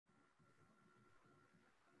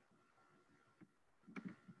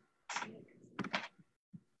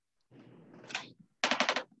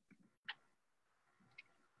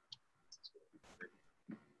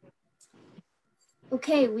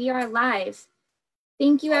Okay, we are live.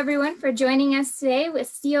 Thank you everyone for joining us today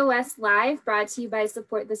with COS Live, brought to you by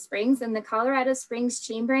Support the Springs and the Colorado Springs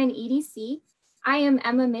Chamber and EDC. I am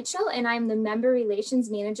Emma Mitchell and I'm the Member Relations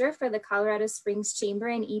Manager for the Colorado Springs Chamber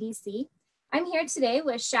and EDC. I'm here today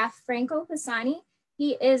with Chef Franco Pisani.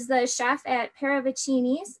 He is the chef at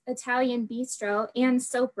Paravicini's Italian Bistro and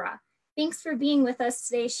Sopra. Thanks for being with us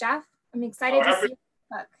today, Chef. I'm excited to see you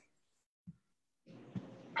cook.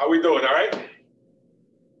 How we doing, all right?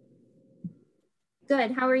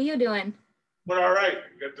 Good, how are you doing? Well, all right.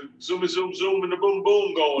 Got the zoom, zoom, zoom, and the boom,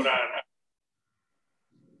 boom going on.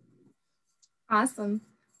 Awesome.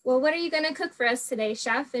 Well, what are you gonna cook for us today,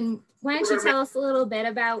 Chef? And why don't you tell us a little bit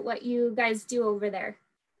about what you guys do over there?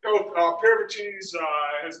 So, Paravicini's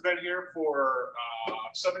has been here for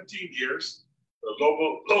 17 years. A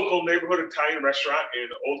local neighborhood Italian restaurant in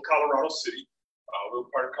Old Colorado City. We're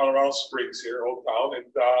part of Colorado Springs here, Old Town,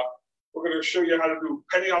 and we're going to show you how to do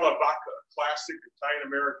penne alla vodka, classic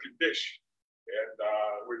Italian-American dish. And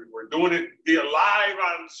we're doing it via live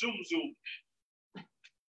on Zoom.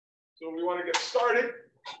 So we want to get started.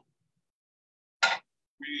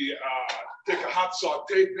 We take a hot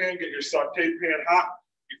saute pan, get your saute pan hot.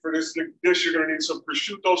 For this dish, you're going to need some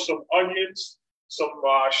prosciutto, some onions, some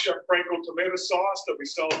Chef Franco tomato sauce that we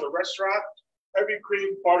sell at the restaurant, heavy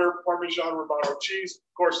cream, butter, Parmesan Romano cheese,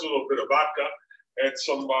 of course, a little bit of vodka, and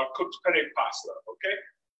some cooked penne pasta, okay?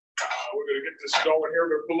 We're going to get this going here. We're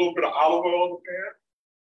going to put a little bit of olive oil in the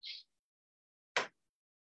pan.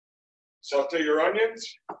 Saute your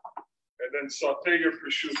onions, and then saute your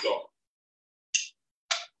prosciutto.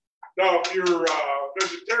 Now, if you're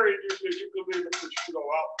vegetarian, you can leave the prosciutto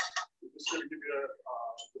out. We're just going to give you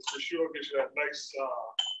the prosciutto gives you that nice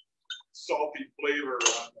salty flavor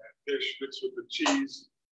on that dish mixed with the cheese.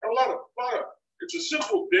 A lot of, it's a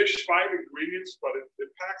simple dish, 5 ingredients, but it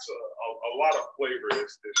packs a lot of flavor in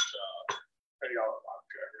this dish, penne alla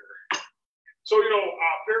vodka here. So, you know,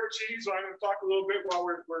 Paravicini's, I'm going to talk a little bit while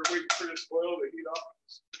we're waiting for this oil to heat up,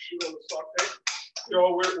 prosciutto to saute. You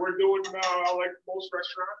know, we're doing, like most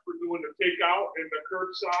restaurants, we're doing the takeout and the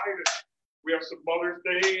curbside. And we have some Mother's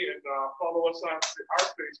Day, and follow us on our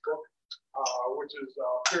Facebook, which is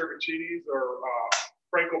Paravicini's, or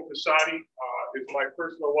Franco Pisani is my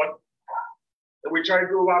personal one. And we try to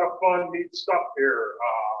do a lot of fun, neat stuff here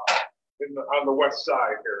on the west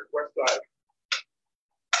side here, west side.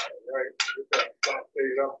 All right, get that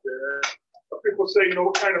sauteed up there. Some people say, you know,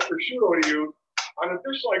 what kind of prosciutto do you use? On a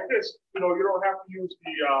dish like this, you know, you don't have to use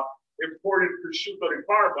the imported prosciutto di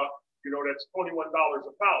Parma, you know, that's $21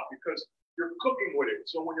 a pound, because you're cooking with it.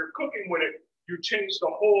 So when you're cooking with it, you change the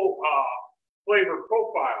whole flavor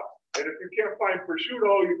profile. And if you can't find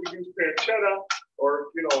prosciutto, you can use pancetta,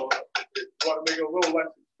 or, you know, if you want to make it a little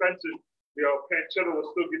less expensive, you know, pancetta will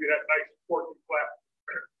still give you that nice porky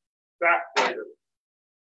fat flavor.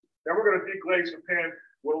 Then we're going to deglaze the pan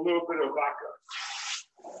with a little bit of vodka.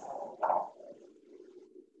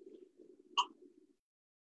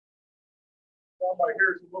 Well, my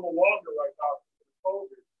hair is a little longer right now because of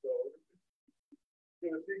COVID, so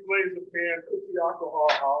you're going to deglaze the pan, put the alcohol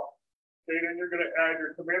out. Okay, then you're going to add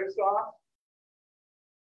your tomato sauce.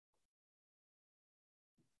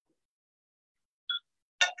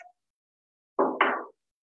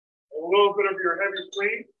 A little bit of your heavy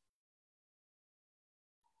cream.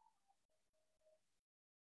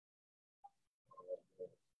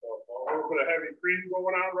 A little bit of heavy cream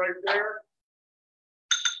going on right there.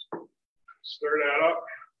 Stir that up.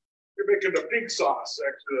 You're making the pink sauce.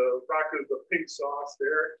 Actually, the vodka is the pink sauce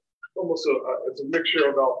there. Almost it's a mixture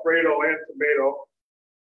of Alfredo and tomato.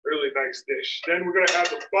 Really nice dish. Then we're going to add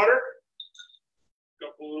the butter.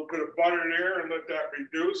 Dump a little bit of butter there and let that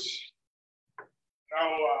reduce. Now,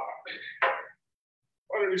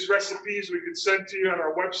 one of these recipes we can send to you on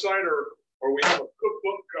our website, or we have a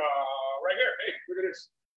cookbook right here. Hey, look at this.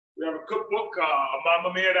 We have a cookbook,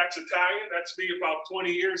 Mamma Mia, That's Italian. That's me about 20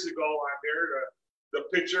 years ago on there, the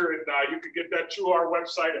picture. And you can get that through our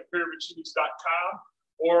website at paravicinis.com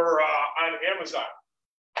or on Amazon.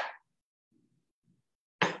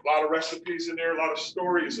 A lot of recipes in there, a lot of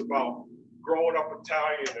stories about growing up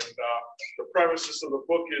Italian. And the premises of the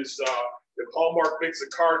book is if Hallmark makes a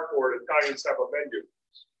card for it, Italians have a menu.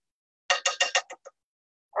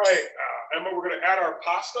 All right, Emma, we're going to add our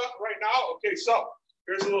pasta right now. Okay, so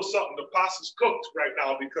here's a little something. The pasta's cooked right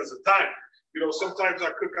now because of time. You know, sometimes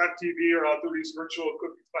I cook on TV or I'll do these virtual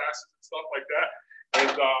cooking classes and stuff like that.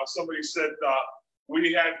 And somebody said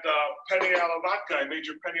we had penne alla vodka. I made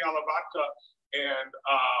your penne alla vodka, and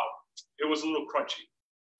it was a little crunchy.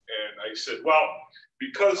 And I said, well,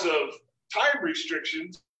 because of time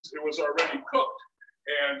restrictions, it was already cooked.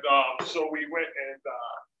 And so we went and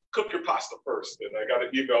cooked your pasta first. And I got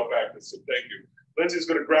an email back that said, thank you. Lindsay's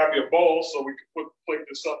going to grab you a bowl so we can plate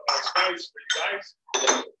this up nice for you guys.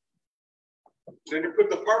 Then you put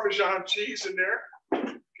the Parmesan cheese in there.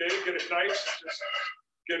 Okay, get it nice. Just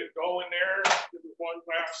get it going there. Give it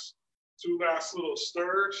two last little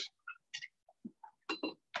stirs.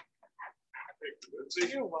 Thank you, Lindsay.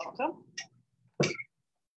 You're welcome. Okay,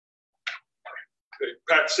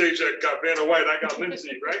 Pat Sajak got Vanna White. I got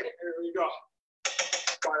Lindsay, right? Here we go.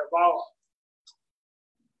 By a bowl.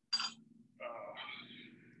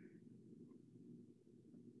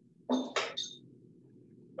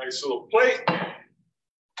 Nice little plate.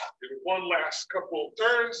 Give it one last couple of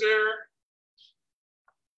turns there.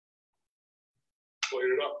 Plate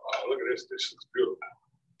it up. Oh, look at this. This looks beautiful.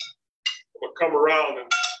 I'm gonna come around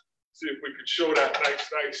and see if we can show that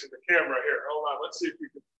nice in the camera here. Hold on. Let's see if we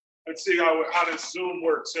can. Let's see how this zoom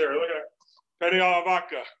works here. Look at penne alla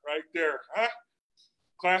vodka right there. Huh?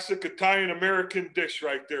 Classic Italian American dish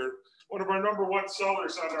right there. One of our #1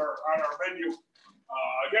 sellers on our menu.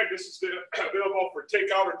 Again, this is available for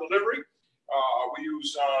takeout or delivery. We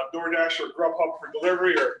use DoorDash or Grubhub for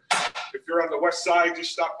delivery, or if you're on the west side,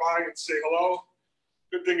 just stop by and say hello.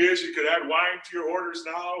 Good thing is you could add wine to your orders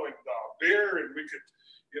now and beer, and we could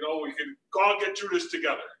all get through this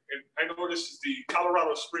together. And I know this is the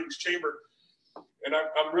Colorado Springs Chamber, and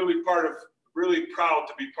I'm really proud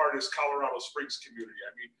to be part of this Colorado Springs community.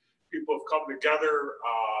 I mean, people have come together,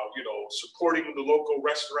 supporting the local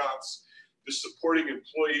restaurants, just supporting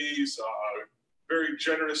employees, very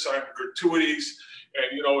generous on gratuities.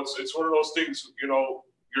 And, it's one of those things, your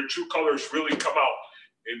true colors really come out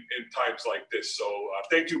in times like this. So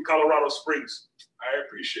thank you, Colorado Springs. I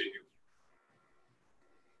appreciate you.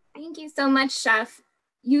 Thank you so much, Chef.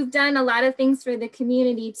 You've done a lot of things for the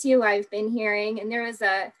community too, I've been hearing, and there was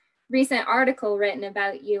a recent article written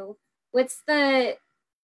about you. What's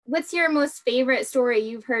your most favorite story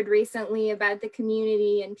you've heard recently about the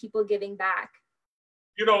community and people giving back?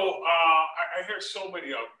 I hear so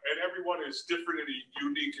many of them, and everyone is different and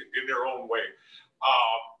unique in their own way.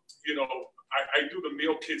 I do the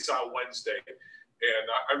meal kits on Wednesday, and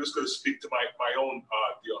I'm just going to speak to my own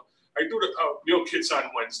deal. I do the meal kits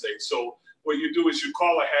on Wednesday. So what you do is you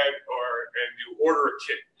call ahead and you order a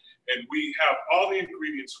kit, and we have all the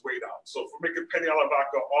ingredients weighed out. So if we're making penne alla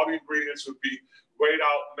vodka, all the ingredients would be weighed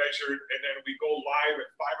out, measured, and then we go live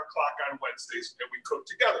at 5 o'clock on Wednesdays and we cook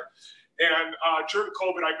together. And during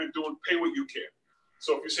COVID, I've been doing pay what you can.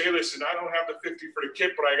 So if you say, listen, I don't have the 50 for the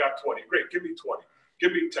kit, but I got 20. Great, give me 20.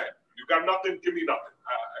 Give me 10. You got nothing, give me nothing.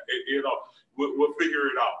 We'll figure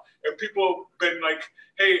it out. And people have been like,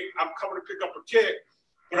 hey, I'm coming to pick up a kit,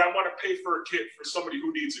 but I want to pay for a kit for somebody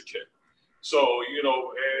who needs a kit. So,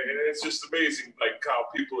 and it's just amazing, like how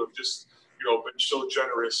people have just, been so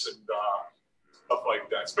generous and stuff like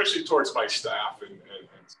that, especially towards my staff. And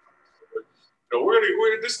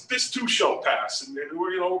this too shall pass, and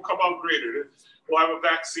we'll come out greater. We'll have a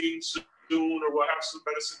vaccine soon, or we'll have some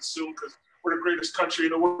medicine soon, because we're the greatest country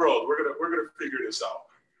in the world. We're gonna figure this out.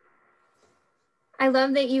 I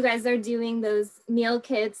love that you guys are doing those meal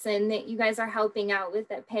kits and that you guys are helping out with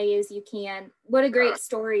that pay as you can. What a great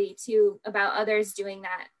story too about others doing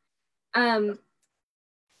that.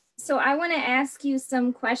 So I want to ask you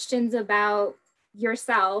some questions about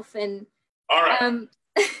yourself. And all right.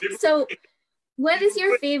 So what is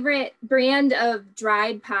your favorite brand of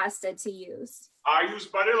dried pasta to use? I use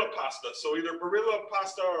Barilla pasta, so either Barilla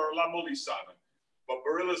pasta or La Molisana. But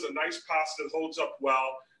Barilla is a nice pasta that holds up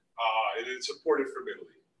well, and it's imported from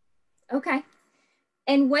Italy. Okay.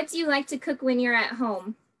 And what do you like to cook when you're at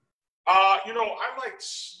home? I like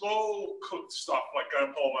slow cooked stuff. Like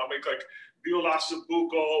I'm home, I make like viola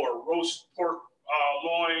sabuco or roast pork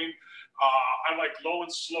loin. I like low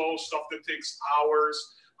and slow stuff that takes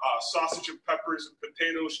hours. Sausage and peppers and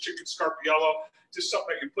potatoes, chicken scarpiello, just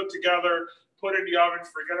something that you put together, put in the oven,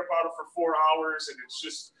 forget about it for 4 hours, and it's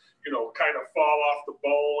just, kind of fall off the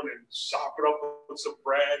bone, and sop it up with some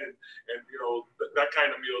bread, and that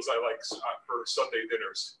kind of meals I like for Sunday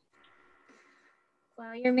dinners.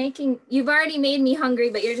 Well, you've already made me hungry,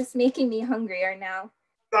 but you're just making me hungrier now.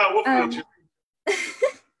 We'll feed you.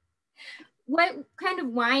 What kind of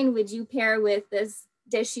wine would you pair with this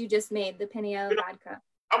dish you just made, the penne alla vodka?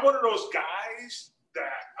 I'm one of those guys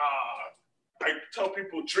that I tell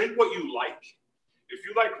people, drink what you like. If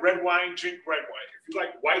you like red wine, drink red wine. If you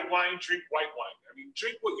like white wine, drink white wine. I mean,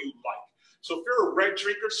 drink what you like. So if you're a red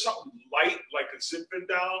drinker, something light like a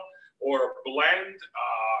Zinfandel or a blend,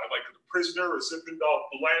 like a Prisoner or Zinfandel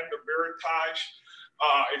blend or Meritage.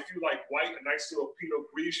 If you like white, a nice little Pinot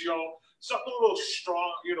Grigio, something a little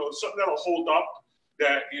strong, something that'll hold up,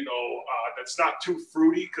 that, you know, that's not too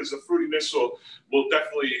fruity, because the fruitiness will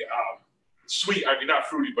definitely sweet. I mean, not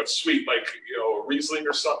fruity, but sweet, like, you know, a Riesling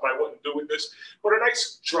or something I wouldn't do with this. But a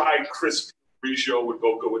nice, dry, crisp Grigio would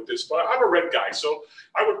go good with this. But I'm a red guy, so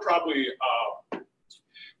I would probably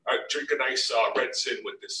drink a nice red sin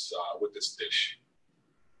with this dish.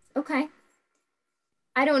 Okay.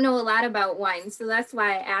 I don't know a lot about wine, so that's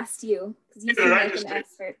why I asked you, because you seem like an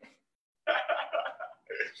expert.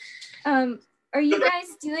 Are you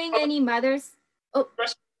guys doing any Mother's? Oh, the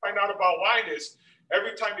best thing to find out about wine is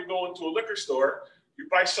every time you go into a liquor store, you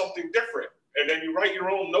buy something different, and then you write your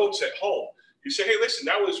own notes at home. You say, hey, listen,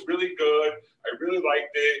 that was really good. I really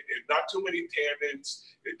liked it. Not too many tannins.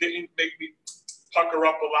 It didn't make me pucker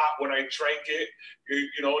up a lot when I drank it,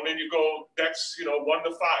 you know, and then you go, that's, you know, 1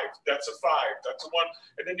 to 5, that's a 5, that's a 1,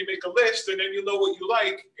 and then you make a list, and then you know what you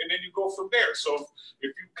like, and then you go from there. So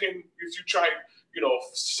if you tried, you know,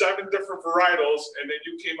 7 different varietals, and then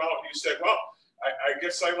you came out and you said, well, I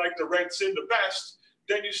guess I like the red sin the best,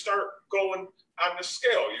 then you start going on the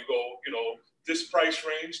scale. You go, you know, this price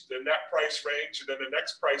range, then that price range, and then the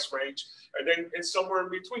next price range, and then somewhere in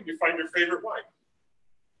between, you find your favorite wine.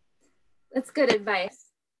 That's good advice.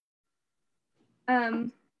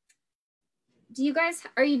 Do you guys,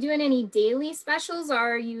 are you doing any daily specials, or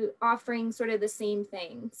are you offering sort of the same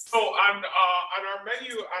things? So on our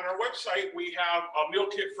menu, on our website, we have a meal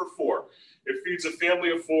kit for 4. It feeds a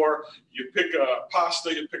family of 4. You pick a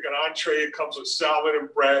pasta, you pick an entree, it comes with salad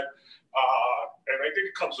and bread, and I think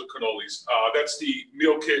it comes with cannolis. That's the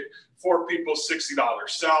meal kit, 4 people, $60.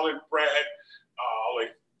 Salad, bread,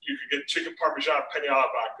 like, you can get chicken parmesan, penne alla,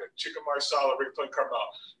 chicken marsala, rigatoni caramel,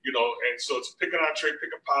 you know, and so it's pick an entree, pick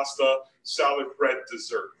a pasta, salad, bread,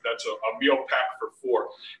 dessert. That's a meal pack for 4.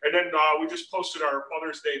 And then we just posted our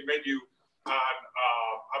Mother's Day menu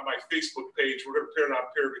on my Facebook page. We're going to put it on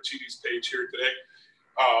Paravicini's page here today.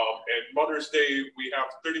 And Mother's Day, we have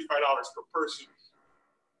 $35 per person.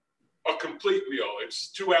 A complete meal. It's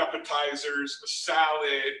 2 appetizers, a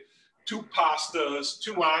salad, 2 pastas,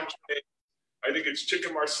 2 entrees. I think it's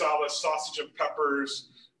chicken marsala, sausage and peppers,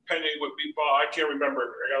 penne with meatball. I can't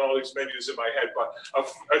remember. I got all these menus in my head, but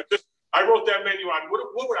I wrote that menu on what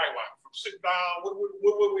would I want from sitting down?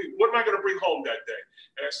 What am I going to bring home that day?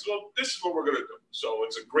 And I said, well, this is what we're going to do. So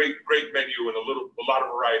it's a great menu and a lot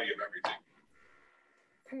of variety of everything.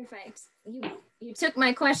 Perfect. You took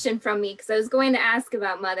my question from me, because I was going to ask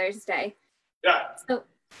about Mother's Day. Yeah. So,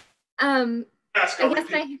 ask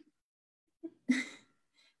everything.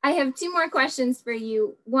 I have 2 more questions for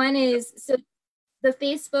you. One is, so the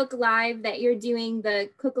Facebook Live that you're doing, the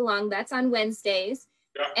cook along, that's on Wednesdays.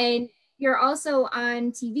 Yeah. And you're also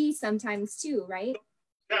on TV sometimes too, right?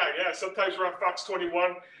 Yeah. Sometimes we're on Fox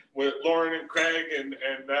 21 with Lauren and Craig and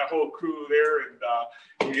that whole crew there,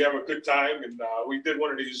 and we have a good time. And we did one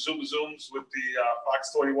of these Zooms with the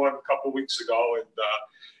Fox 21 a couple weeks ago, and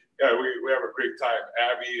yeah, we have a great time.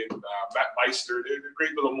 Abby and Matt Meister, they're a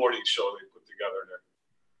great little morning show they put together there.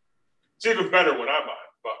 It's even better when I'm on,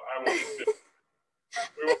 but I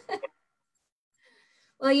won't.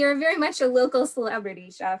 Well, you're very much a local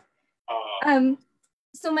celebrity, Chef.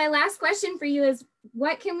 So my last question for you is,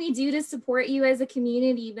 what can we do to support you as a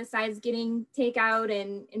community besides getting takeout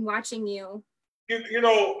and watching you? You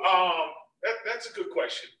know, that's a good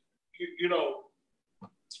question. You know,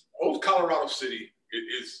 Old Colorado City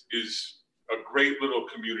is a great little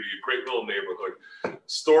community, a great little neighborhood.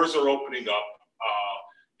 Stores are opening up.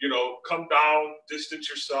 You know, come down, distance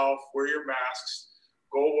yourself, wear your masks,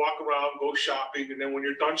 go walk around, go shopping, and then when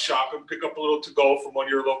you're done shopping, pick up a little to-go from one of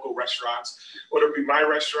your local restaurants, whether it be my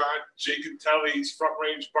restaurant, Jake and Telly's, Front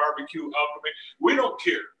Range Barbecue, Alchemy. We don't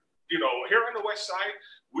care. You know, here on the West Side,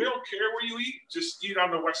 we don't care where you eat, just eat on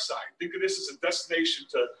the West Side. Think of this as a destination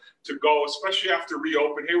to go, especially after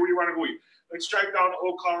reopen. Hey, where do you want to go eat? Let's drive down to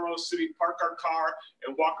Old Colorado City, park our car,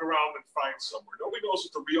 and walk around and find somewhere. Nobody knows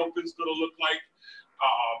what the reopen's going to look like.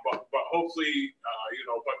 But hopefully, you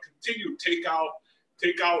know, but continue takeout.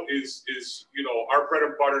 Takeout is, you know, our bread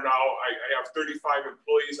and butter now. I have 35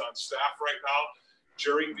 employees on staff right now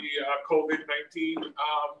during the COVID-19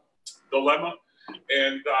 dilemma.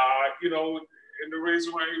 And, you know, and the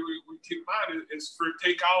reason why we keep on is for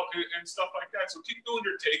takeout and stuff like that. So keep doing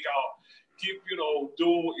your takeout. Keep, you know,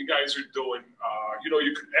 doing what you guys are doing. You know,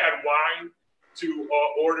 you can add wine to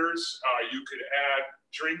orders. You could add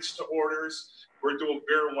drinks to orders. We're doing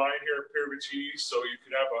beer and wine here at Paravicini, so you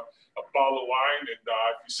can have a bottle of wine. And if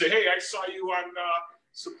you say, hey, I saw you on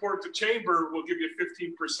Support the Chamber, we'll give you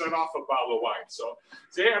 15% off a bottle of wine. So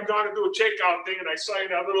say, hey, I'm going to do a takeout thing, and I saw you in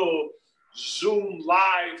that little Zoom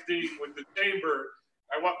live thing with the Chamber.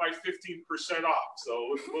 I want my 15% off.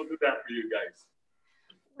 So we'll do that for you guys.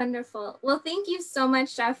 Wonderful. Well, thank you so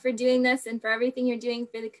much, Chef, for doing this and for everything you're doing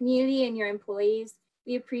for the community and your employees.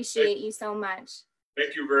 We appreciate you so much.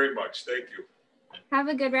 Thank you very much. Thank you. Have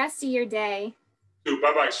a good rest of your day.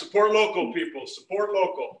 Bye-bye. Support local, people. Support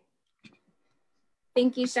local.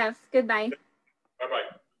 Thank you, Chef. Goodbye.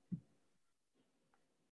 Bye-bye.